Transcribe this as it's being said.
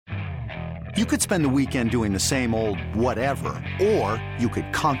You could spend the weekend doing the same old whatever, or you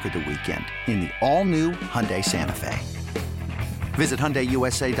could conquer the weekend in the all-new Hyundai Santa Fe. Visit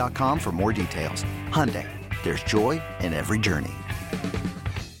HyundaiUSA.com for more details. Hyundai, there's joy in every journey.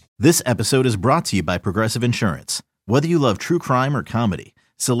 This episode is brought to you by Progressive Insurance. Whether you love true crime or comedy,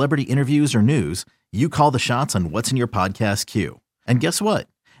 celebrity interviews or news, you call the shots on what's in your podcast queue. And guess what?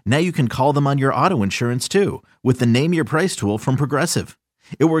 Now you can call them on your auto insurance too with the Name Your Price tool from Progressive.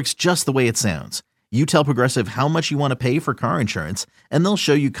 It works just the way it sounds. You tell Progressive how much you want to pay for car insurance, and they'll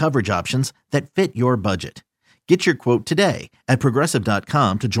show you coverage options that fit your budget. Get your quote today at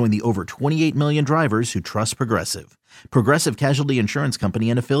Progressive.com to join the over 28 million drivers who trust Progressive. Progressive Casualty Insurance Company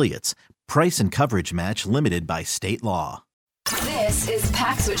and Affiliates. Price and coverage match limited by state law. This is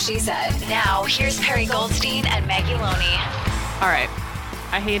Pax What She Said. Now, here's Perry Goldstein and Maggie Loney. All right.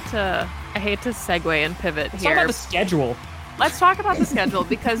 I hate to segue and pivot Let's here. talk about the schedule. Let's talk about the schedule,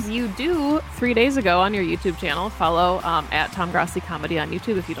 because you do 3 days ago on your YouTube channel follow at Tom Grossi Comedy on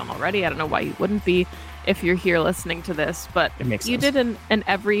YouTube if you don't already. I don't know why you wouldn't be if you're here listening to this, but you did an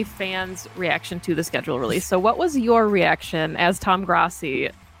every fan's reaction to the schedule release. So what was your reaction as Tom Grossi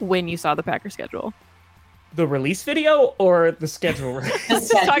when you saw the Packers schedule? The release video or the schedule? The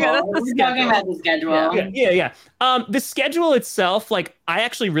schedule. We're talking about the schedule. Yeah. The schedule itself, like, I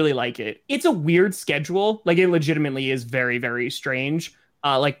actually really like it. It's a weird schedule. Like, it legitimately is very, very strange.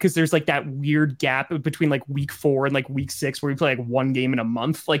 Because there's like that weird gap between like week 4 and like week 6 where we play like one game in a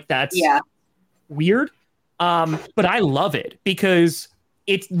month. Like, that's weird. But I love it because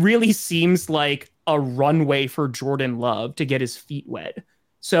it really seems like a runway for Jordan Love to get his feet wet.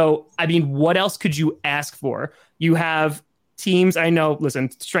 So, I mean, what else could you ask for? You have teams, I know, listen,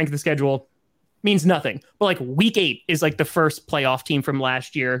 strength of the schedule means nothing, but like week 8 is like the first playoff team from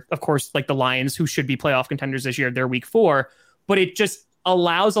last year. Of course, like the Lions, who should be playoff contenders this year, they're week 4, but it just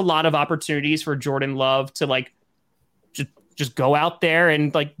allows a lot of opportunities for Jordan Love to like just go out there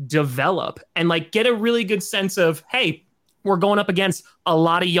and like develop and like get a really good sense of, hey, we're going up against a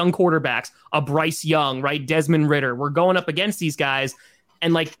lot of young quarterbacks, a Bryce Young, right? Desmond Ridder. We're going up against these guys.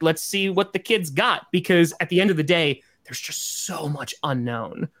 And like, let's see what the kids got, because at the end of the day, there's just so much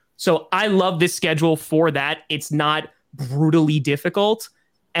unknown. So I love this schedule for that. It's not brutally difficult.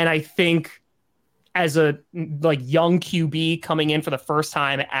 And I think as a like young QB coming in for the first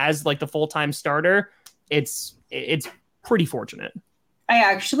time as like the full-time starter, it's pretty fortunate. I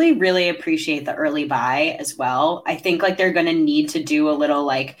actually really appreciate the early buy as well. I think like they're going to need to do a little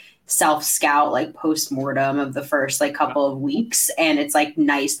like self-scout, like post-mortem of the first like couple of weeks. And it's like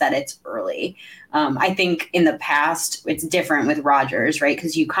nice that it's early. I think in the past it's different with Rodgers, right?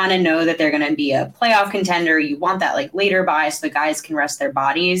 Because you kind of know that they're going to be a playoff contender. You want that like later buy so the guys can rest their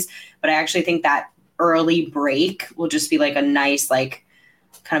bodies. But I actually think that early break will just be like a nice like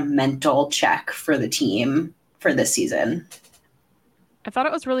kind of mental check for the team for this season. I thought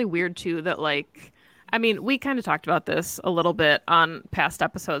it was really weird too that like, I mean, we kind of talked about this a little bit on past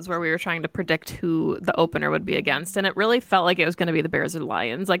episodes where we were trying to predict who the opener would be against. And it really felt like it was going to be the Bears or the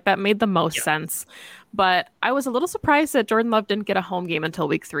Lions. Like that made the most sense. But I was a little surprised that Jordan Love didn't get a home game until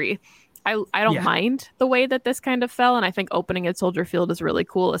week 3. I don't mind the way that this kind of fell. And I think opening at Soldier Field is really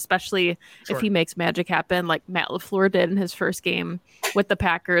cool, especially if he makes magic happen like Matt LaFleur did in his first game with the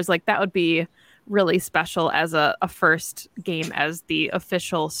Packers. Like that would be really special as a first game as the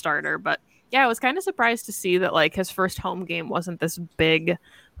official starter. But yeah, I was kind of surprised to see that like his first home game wasn't this big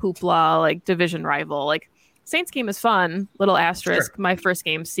hoopla, like division rival. Like Saints game is fun, little asterisk. My first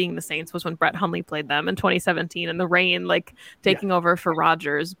game seeing the Saints was when Brett Hundley played them in 2017 in the rain, like taking over for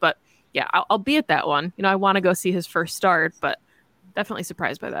Rodgers. But yeah, I'll be at that one. You know, I want to go see his first start, but definitely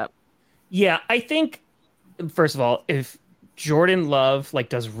surprised by that. Yeah, I think, first of all, if Jordan Love like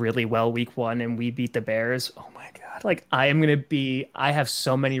does really well week 1 and we beat the Bears, oh my God, like I have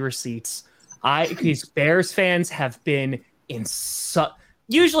so many receipts. These Bears fans have been in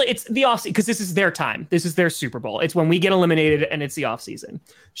usually it's the offseason because this is their time. This is their Super Bowl. It's when we get eliminated and it's the offseason.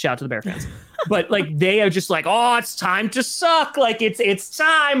 Shout out to the Bear fans. But like they are just like, oh, it's time to suck. Like it's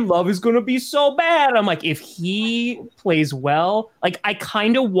time. Love is going to be so bad. I'm like, if he plays well, like I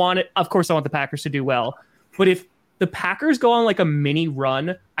kind of want it. Of course, I want the Packers to do well. But if the Packers go on like a mini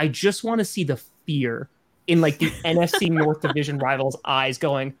run, I just want to see the fear in like the NFC North Division rivals' eyes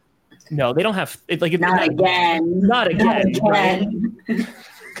going, no, they don't have it. Like not again. Right?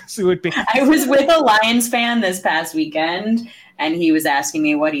 It would be. I was with a Lions fan this past weekend, and he was asking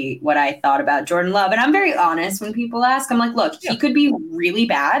me what I thought about Jordan Love. And I'm very honest when people ask. I'm like, look, he could be really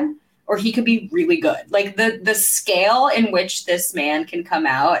bad, or he could be really good. Like the scale in which this man can come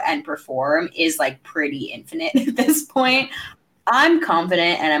out and perform is like pretty infinite at this point. I'm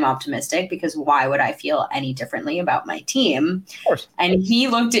confident and I'm optimistic because why would I feel any differently about my team? Of course. And he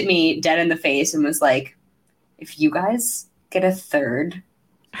looked at me dead in the face and was like, if you guys get a third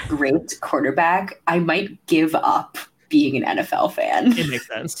great quarterback, I might give up being an NFL fan. It makes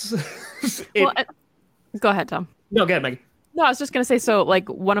sense. Go ahead, Tom. No, go ahead, Megan. No, I was just going to say, so like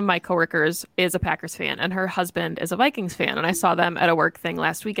one of my coworkers is a Packers fan and her husband is a Vikings fan. And I saw them at a work thing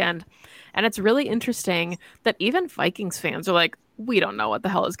last weekend. And it's really interesting that even Vikings fans are like, we don't know what the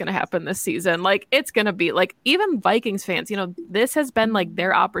hell is going to happen this season. Like, it's going to be like, even Vikings fans, you know, this has been like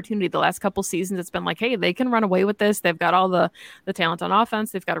their opportunity the last couple seasons. It's been like, hey, they can run away with this. They've got all the talent on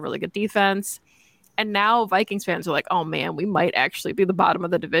offense. They've got a really good defense. And now Vikings fans are like, oh man, we might actually be the bottom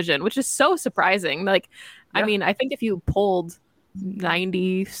of the division, which is so surprising. Like, yeah. I mean, I think if you polled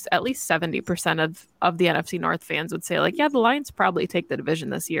 90, at least 70% of the NFC North fans would say like, yeah, the Lions probably take the division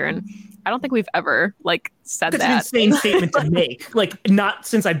this year. And I don't think we've ever like said That's that. an insane statement to make. Like, not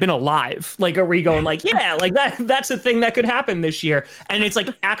since I've been alive. Like, are we going like, yeah, like that's a thing that could happen this year. And it's like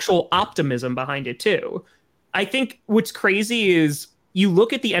actual optimism behind it too. I think what's crazy is you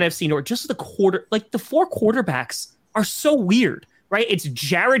look at the NFC North, just the 4 quarterbacks are so weird, right? It's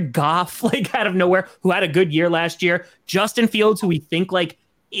Jared Goff, like out of nowhere, who had a good year last year. Justin Fields, who we think like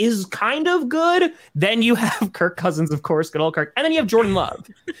is kind of good. Then you have Kirk Cousins, of course, good old Kirk. And then you have Jordan Love.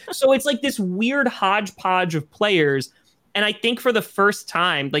 So it's like this weird hodgepodge of players. And I think for the first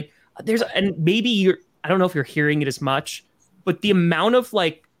time, like and maybe I don't know if you're hearing it as much, but the amount of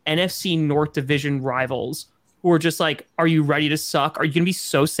like NFC North division rivals who are just like, are you ready to suck? Are you going to be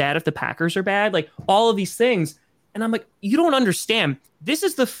so sad if the Packers are bad? Like all of these things. And I'm like, you don't understand. This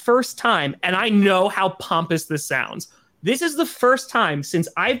is the first time, and I know how pompous this sounds. This is the first time since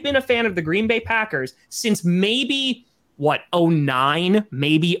I've been a fan of the Green Bay Packers, since maybe, 2009,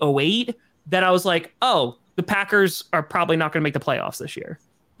 maybe 2008, that I was like, oh, the Packers are probably not going to make the playoffs this year.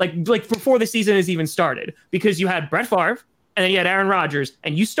 Like before the season has even started. Because you had Brett Favre, and then you had Aaron Rodgers,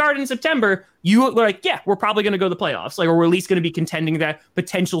 and you started in September, you were like, yeah, we're probably going to go to the playoffs. Like, or we're at least going to be contending that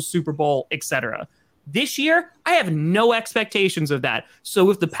potential Super Bowl, etc. This year, I have no expectations of that.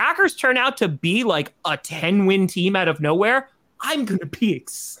 So if the Packers turn out to be like a 10-win team out of nowhere, I'm going to be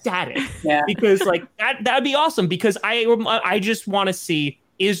ecstatic. Yeah. Because like that'd be awesome, because I just want to see,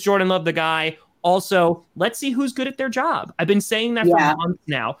 is Jordan Love the guy? Also, let's see who's good at their job. I've been saying that for months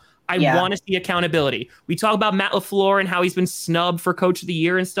now. I want to see accountability. We talk about Matt LaFleur and how he's been snubbed for Coach of the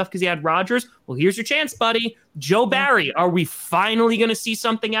Year and stuff because he had Rodgers. Well, here's your chance, buddy. Joe Barry, are we finally going to see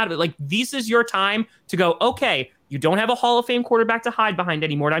something out of it? Like, this is your time to go, okay, you don't have a Hall of Fame quarterback to hide behind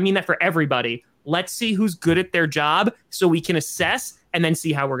anymore. And I mean that for everybody. Let's see who's good at their job so we can assess and then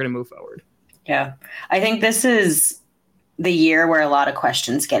see how we're going to move forward. Yeah. I think this is the year where a lot of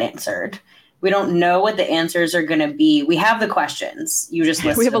questions get answered. We don't know what the answers are going to be. We have the questions. You just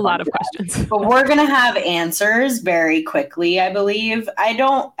listed. We have a lot of questions. But we're going to have answers very quickly, I believe.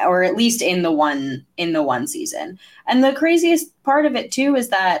 Or at least in the one season. And the craziest part of it too is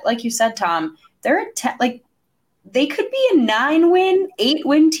that, like you said, Tom, they could be a 9-win,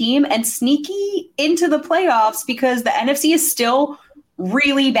 8-win team and sneaky into the playoffs because the NFC is still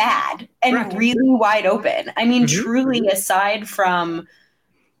really bad and really wide open. I mean, truly, aside from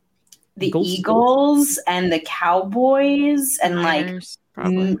the Eagles and the Cowboys and Niners,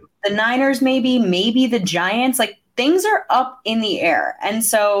 the Niners, maybe the Giants, like things are up in the air. And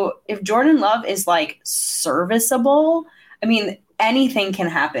so if Jordan Love is like serviceable, I mean, anything can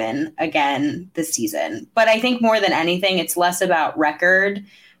happen again this season. But I think more than anything, it's less about record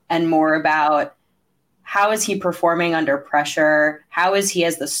and more about how is he performing under pressure? How is he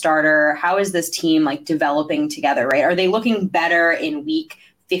as the starter? How is this team like developing together, right? Are they looking better in week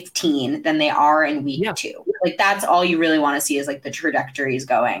 15 than they are in week 2? Like that's all you really want to see is like the trajectories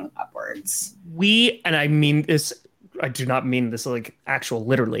going upwards. And I mean this, I do not mean this like actual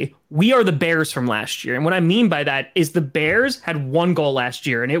literally. We are the Bears from last year. And what I mean by that is the Bears had one goal last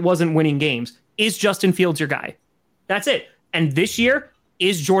year and it wasn't winning games. Is Justin Fields your guy? That's it. And this year,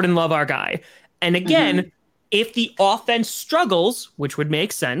 is Jordan Love our guy? And again, if the offense struggles, which would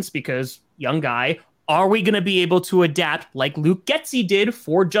make sense because young guy, are we going to be able to adapt like Luke Getsy did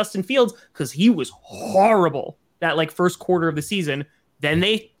for Justin Fields? Because he was horrible that like first quarter of the season. Then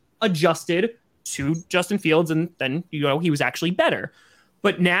they adjusted to Justin Fields and then, he was actually better.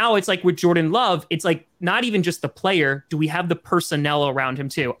 But now it's like with Jordan Love, it's like not even just the player. Do we have the personnel around him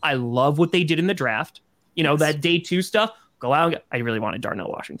too? I love what they did in the draft. That day 2 stuff. Go out and I really wanted Darnell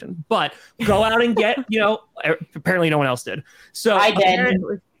Washington, but go out and get, apparently no one else did. So I did.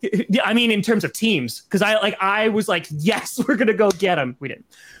 I mean, in terms of teams, because I was like, yes, we're going to go get him. We didn't.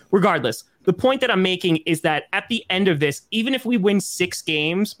 Regardless, The point that I'm making is that at the end of this, even if we win 6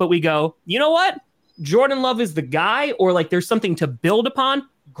 games, but we go, you know what? Jordan Love is the guy, or like there's something to build upon,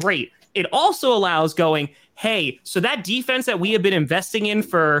 great. It also allows going, hey, so that defense that we have been investing in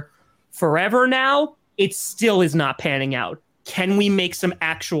for forever now, it still is not panning out. Can we make some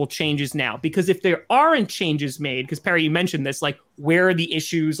actual changes now? Because if there aren't changes made, because Perry, you mentioned this, like where are the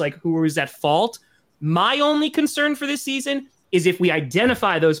issues, like who is at fault? My only concern for this season is if we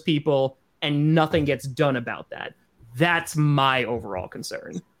identify those people and nothing gets done about that. That's my overall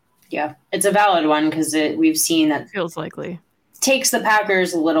concern. Yeah, it's a valid one because we've seen that feels likely. Takes the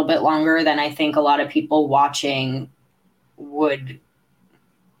Packers a little bit longer than I think a lot of people watching would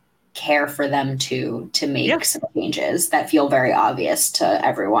care for them to make some changes that feel very obvious to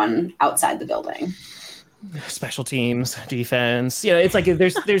everyone outside the building. Special teams, defense. Yeah, it's like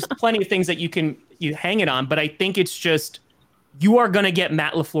there's plenty of things that you hang it on, but I think it's just you are going to get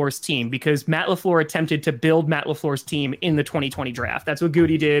Matt LaFleur's team because Matt LaFleur attempted to build Matt LaFleur's team in the 2020 draft. That's what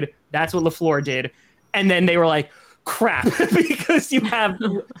Goody did. That's what LaFleur did. And then they were like, crap, because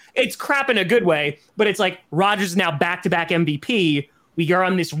it's crap in a good way, but it's like Rodgers is now back-to-back MVP. We are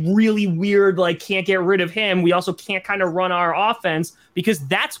on this really weird, like, can't get rid of him. We also can't kind of run our offense because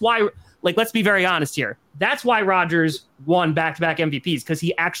that's why, like, let's be very honest here. That's why Rodgers won back-to-back MVPs because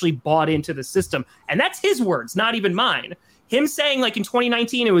he actually bought into the system. And that's his words, not even mine. Him saying, like, in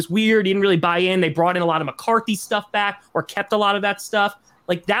 2019, it was weird. He didn't really buy in. They brought in a lot of McCarthy stuff back or kept a lot of that stuff.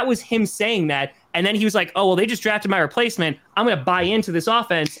 Like, that was him saying that. And then he was like, oh, well, they just drafted my replacement. I'm going to buy into this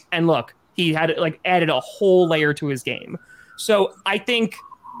offense. And look, he had, like, added a whole layer to his game. So I think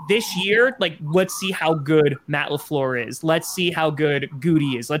this year, like, let's see how good Matt LaFleur is. Let's see how good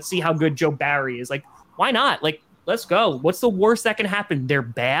Goody is. Let's see how good Joe Barry is. Like, why not? Like, let's go. What's the worst that can happen? They're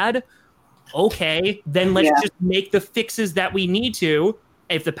bad. Okay, then let's just make the fixes that we need to.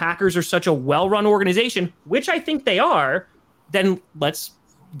 If the Packers are such a well-run organization, which I think they are, then let's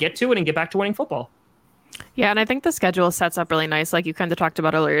get to it and get back to winning football. Yeah, and I think the schedule sets up really nice, like you kind of talked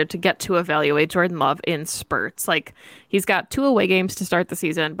about earlier, to get to evaluate Jordan Love in spurts. Like, he's got 2 away games to start the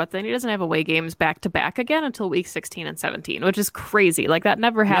season, but then he doesn't have away games back-to-back again until week 16 and 17, which is crazy. Like, that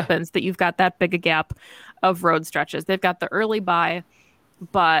never happens, that you've got that big a gap of road stretches. They've got the early bye,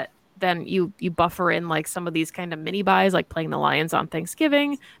 but then you buffer in like some of these kind of mini buys, like playing the Lions on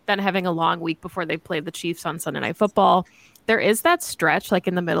Thanksgiving, then having a long week before they play the Chiefs on Sunday Night Football. There is that stretch like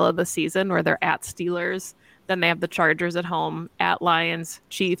in the middle of the season where they're at Steelers, then they have the Chargers at home, at Lions,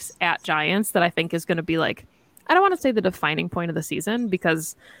 Chiefs, at Giants, that I think is going to be like, I don't want to say the defining point of the season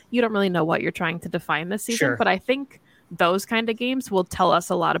because you don't really know what you're trying to define this season, but I think those kind of games will tell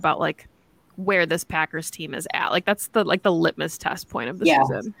us a lot about like where this Packers team is at. Like, that's the litmus test point of the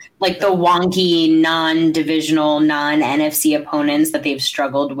season. Like the wonky non-divisional, non-NFC opponents that they've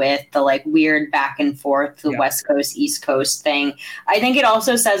struggled with, the like weird back and forth, the West Coast, East Coast thing. I think it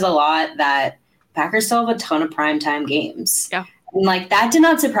also says a lot that Packers still have a ton of primetime games. Yeah. And like, that did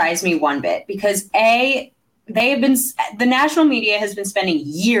not surprise me one bit because the national media has been spending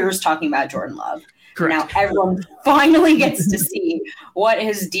years talking about Jordan Love. Correct. Now everyone finally gets to see what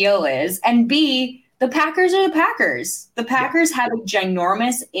his deal is. And B, the Packers are the Packers. The Packers have a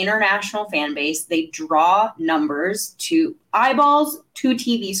ginormous international fan base. They draw numbers to eyeballs to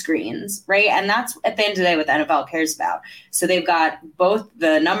TV screens, right? And that's at the end of the day what the NFL cares about. So they've got both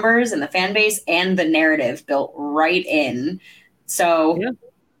the numbers and the fan base and the narrative built right in. So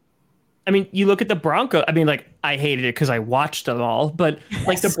I mean, you look at the Broncos. I mean, like, I hated it because I watched them all, but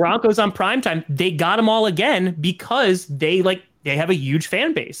like the Broncos on primetime, they got them all again because they have a huge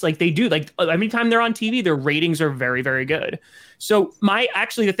fan base. Like, they do. Like, every time they're on TV, their ratings are very, very good. So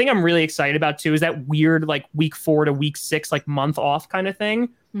the thing I'm really excited about too is that weird like week 4 to week 6 like month off kind of thing.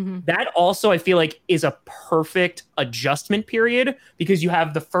 Mm-hmm. That also I feel like is a perfect adjustment period because you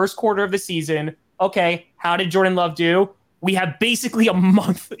have the first quarter of the season. Okay, how did Jordan Love do? We have basically a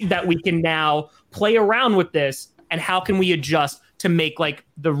month that we can now play around with this and how can we adjust to make like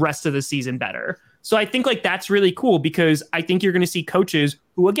the rest of the season better. So I think like that's really cool because I think you're going to see coaches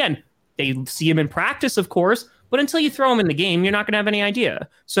who, again, they see him in practice, of course, but until you throw him in the game, you're not going to have any idea.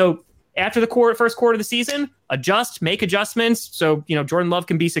 So after the first quarter of the season, make adjustments so, Jordan Love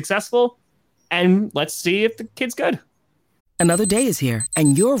can be successful and let's see if the kid's good. Another day is here,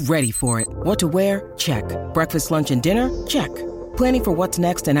 and you're ready for it. What to wear? Check. Breakfast, lunch, and dinner? Check. Planning for what's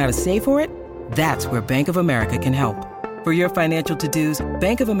next and how to save for it? That's where Bank of America can help. For your financial to-dos,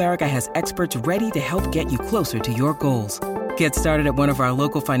 Bank of America has experts ready to help get you closer to your goals. Get started at one of our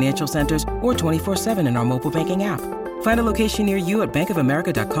local financial centers or 24/7 in our mobile banking app. Find a location near you at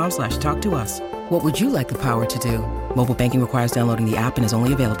bankofamerica.com/talktous. What would you like the power to do? Mobile banking requires downloading the app and is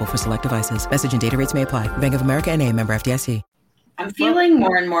only available for select devices. Message and data rates may apply. Bank of America N.A., member FDIC. I'm feeling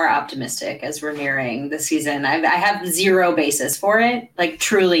more and more optimistic as we're nearing the season. I have zero basis for it, like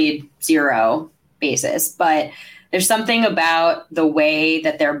truly zero basis. But there's something about the way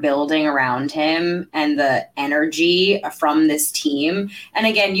that they're building around him and the energy from this team. And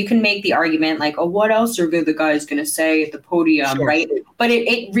again, you can make the argument like, oh, what else are the guys going to say at the podium, sure, right? But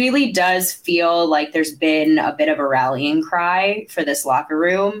it really does feel like there's been a bit of a rallying cry for this locker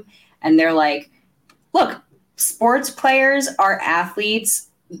room. And they're like, look, sports players are athletes.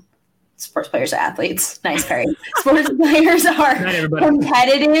 Sports players are athletes. Nice, Perry. Sports players are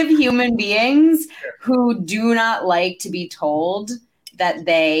competitive human beings who do not like to be told that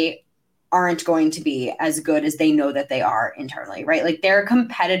they aren't going to be as good as they know that they are internally, right? Like they're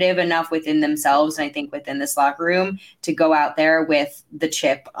competitive enough within themselves, and I think within this locker room, to go out there with the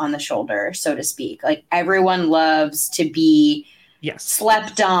chip on the shoulder, so to speak. Like everyone loves to be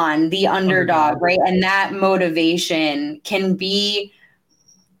slept on, the underdog, right? And that motivation can be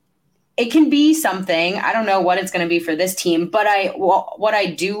something. I don't know what it's going to be for this team, but what I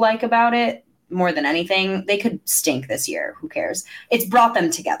do like about it more than anything, they could stink this year. Who cares? It's brought them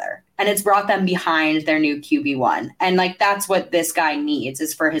together, and it's brought them behind their new QB1. And like, that's what this guy needs,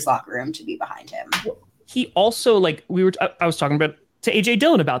 is for his locker room to be behind him. He also, like I was talking about to AJ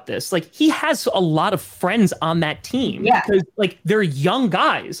Dillon about this. Like, he has a lot of friends on that team because like they're young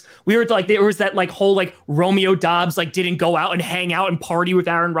guys. We were like, there was that like whole like Romeo Dobbs like didn't go out and hang out and party with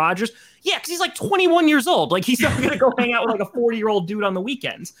Aaron Rodgers. Yeah, because he's like 21 years old. Like, he's not going to go hang out with like a 40-year-old dude on the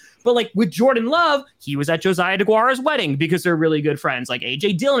weekends. But like with Jordan Love, he was at Josiah DeGuara's wedding because they're really good friends. Like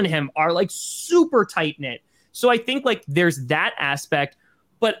AJ Dillon and him are like super tight knit. So I think like there's that aspect.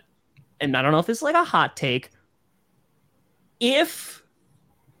 But, and I don't know if this is like a hot take, if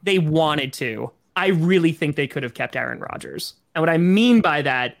they wanted to, I really think they could have kept Aaron Rodgers. And what I mean by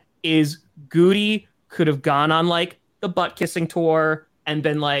that is Goody could have gone on like the butt kissing tour and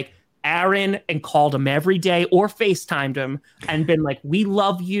been like Aaron and called him every day or FaceTimed him and been like, we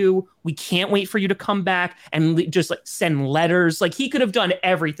love you. We can't wait for you to come back, and just like send letters. Like, he could have done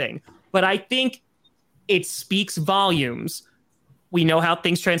everything. But I think it speaks volumes. We know how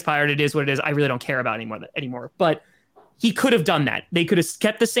things transpired. It is what it is. I really don't care about anymore. But he could have done that. They could have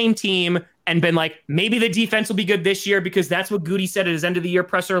kept the same team and been like, maybe the defense will be good this year, because that's what Goody said at his end of the year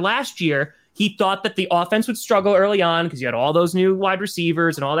presser last year. He thought that the offense would struggle early on because you had all those new wide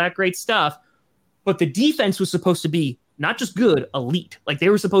receivers and all that great stuff. But the defense was supposed to be not just good, elite. Like, they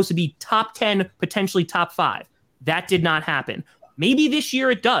were supposed to be top 10, potentially top 5. That did not happen. Maybe this year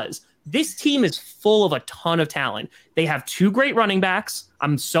it does. This team is full of a ton of talent. They have 2 great running backs.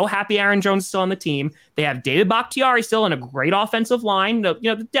 I'm so happy Aaron Jones is still on the team. They have David Bakhtiari still in a great offensive line.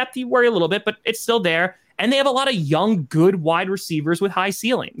 The depth, you worry a little bit, but it's still there. And they have a lot of young, good wide receivers with high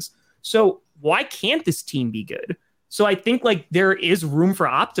ceilings. So why can't this team be good? So I think like there is room for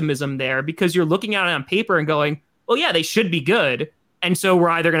optimism there, because you're looking at it on paper and going, well, yeah, they should be good. And so we're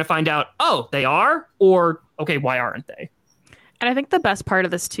either going to find out, oh, they are, or, okay, why aren't they? And I think the best part of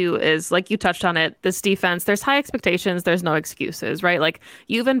this too is, like you touched on it, this defense, there's high expectations. There's no excuses, right? Like,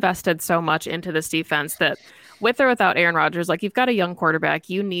 you've invested so much into this defense that with or without Aaron Rodgers, like, you've got a young quarterback,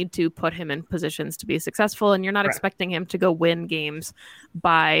 you need to put him in positions to be successful. And you're not expecting him to go win games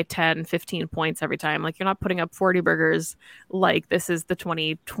by 10, 15 points every time. Like, you're not putting up 40 burgers like this is the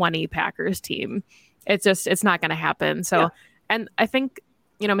 2020 Packers team. It's not going to happen. So, and I think,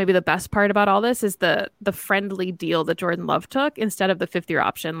 maybe the best part about all this is the friendly deal that Jordan Love took instead of the 5th-year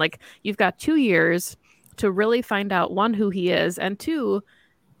option. Like, you've got 2 years to really find out, 1, who he is, and 2,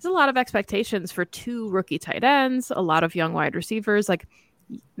 there's a lot of expectations for 2 rookie tight ends, a lot of young wide receivers. Like,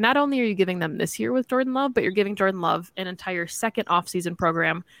 not only are you giving them this year with Jordan Love, but you're giving Jordan Love an entire second offseason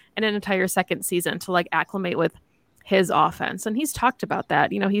program and an entire second season to like acclimate with his offense. And he's talked about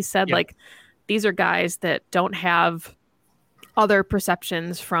that. He said like, these are guys that don't have other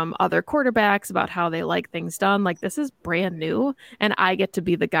perceptions from other quarterbacks about how they like things done. Like, this is brand new, and I get to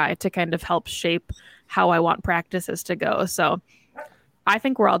be the guy to kind of help shape how I want practices to go. So I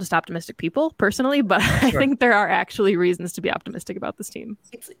think we're all just optimistic people personally, but I think there are actually reasons to be optimistic about this team.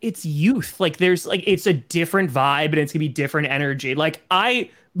 It's youth. Like, there's like, it's a different vibe and it's gonna be different energy. Like, I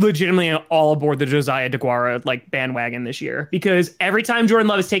legitimately am all aboard the Josiah DeGuara like bandwagon this year, because every time Jordan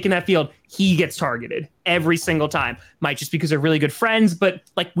Love is taking that field, he gets targeted every single time. Might just because they're really good friends, but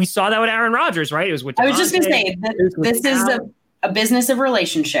like, we saw that with Aaron Rodgers, right? It was with Devontae, I was just gonna say this is a business of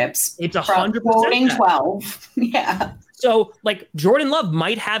relationships. It's 100% quoting 12. Yeah. So like, Jordan Love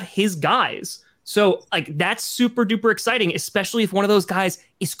might have his guys. So like, that's super duper exciting, especially if one of those guys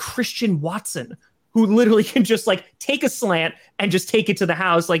is Christian Watson. who literally can just like take a slant and just take it to the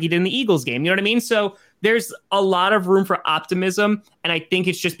house like he did in the Eagles game. You know what I mean? So there's a lot of room for optimism. And I think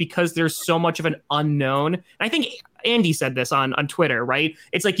it's just because there's so much of an unknown. And I think Andy said this on Twitter, right?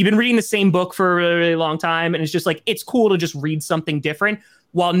 It's like you've been reading the same book for a really, really long time. And it's just like, it's cool to just read something different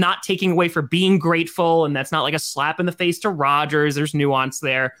while not taking away for being grateful. And that's not like a slap in the face to Rodgers. There's nuance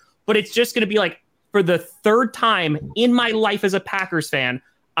there. But it's just going to be like, for the third time in my life as a Packers fan,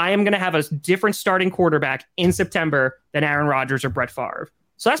 I am going to have a different starting quarterback in September than Aaron Rodgers or Brett Favre.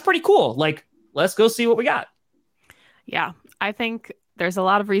 So that's pretty cool. Like, let's go see what we got. Yeah, I think there's a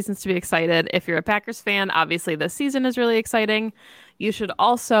lot of reasons to be excited. If you're a Packers fan, obviously this season is really exciting. You should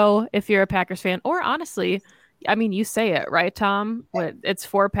also, if you're a Packers fan, or honestly, I mean, you say it, right, Tom? It's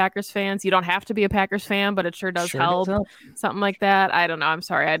for Packers fans. You don't have to be a Packers fan, but it sure does help. Something like that. I don't know. I'm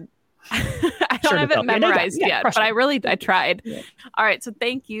sorry. I don't have it memorized yet, but I tried. Yeah. All right. So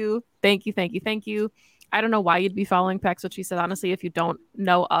thank you. I don't know why you'd be following Pax, what she said. Honestly, if you don't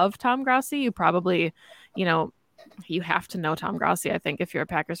know of Tom Grossi, you probably, you have to know Tom Grossi. I think if you're a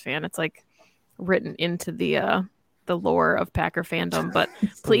Packers fan, it's like written into the lore of Packer fandom. But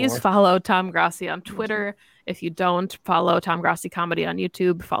please follow Tom Grossi on Twitter. If you don't, follow Tom Grossi Comedy on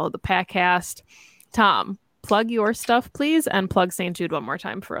YouTube. Follow the Packcast. Tom, plug your stuff, please, and plug St. Jude one more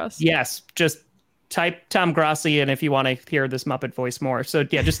time for us. Yes, just type Tom Grossi in if you want to hear this Muppet voice more. So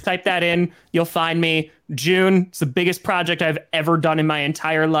yeah, just type that in. You'll find me. June, it's the biggest project I've ever done in my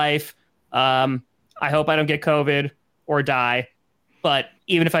entire life. I hope I don't get COVID or die, but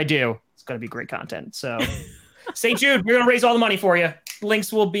even if I do, it's going to be great content. So St. Jude, we're going to raise all the money for you.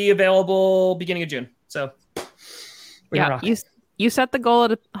 Links will be available beginning of June. So you set the goal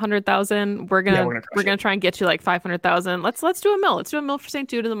at 100,000. We're gonna try and get you like 500,000. Let's do a mill. Let's do a mill for St.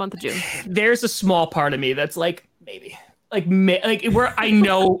 Jude in the month of June. There's a small part of me that's like maybe where I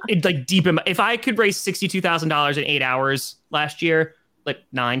know it like deep in my, if I could raise $62,000 in 8 hours last year, like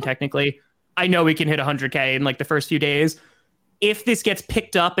 9 technically, I know we can hit 100K in like the first few days. If this gets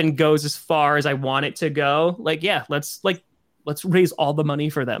picked up and goes as far as I want it to go, like yeah, let's raise all the money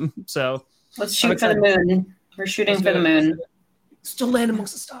for them. So let's shoot for the moon. We're shooting for the moon. Still land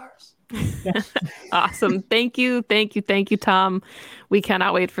amongst the stars. Yeah. Awesome. Thank you, Tom. We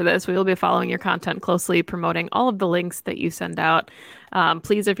cannot wait for this. We will be following your content closely, promoting all of the links that you send out.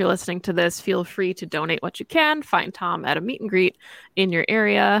 Please, if you're listening to this, feel free to donate what you can. Find Tom at a meet and greet in your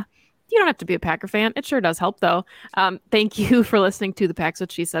area. You don't have to be a Packer fan. It sure does help, though. Thank you for listening to the Pax What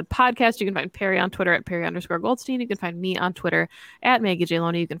She Said podcast. You can find Perry on Twitter at Perry_Goldstein. You can find me on Twitter at Maggie J.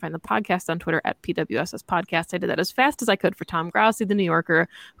 Loney. You can find the podcast on Twitter at PWSS Podcast. I did that as fast as I could for Tom Grossi, the New Yorker,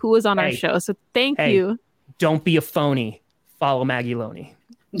 who was on our show. So thank you. Don't be a phony. Follow Maggie Loney.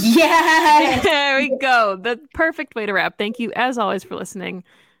 Yes! There we go. The perfect way to wrap. Thank you, as always, for listening.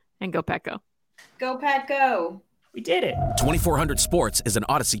 And go, Pack, go. Go, Pack, go. We did it. 2400 Sports is an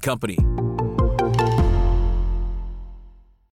Odyssey company.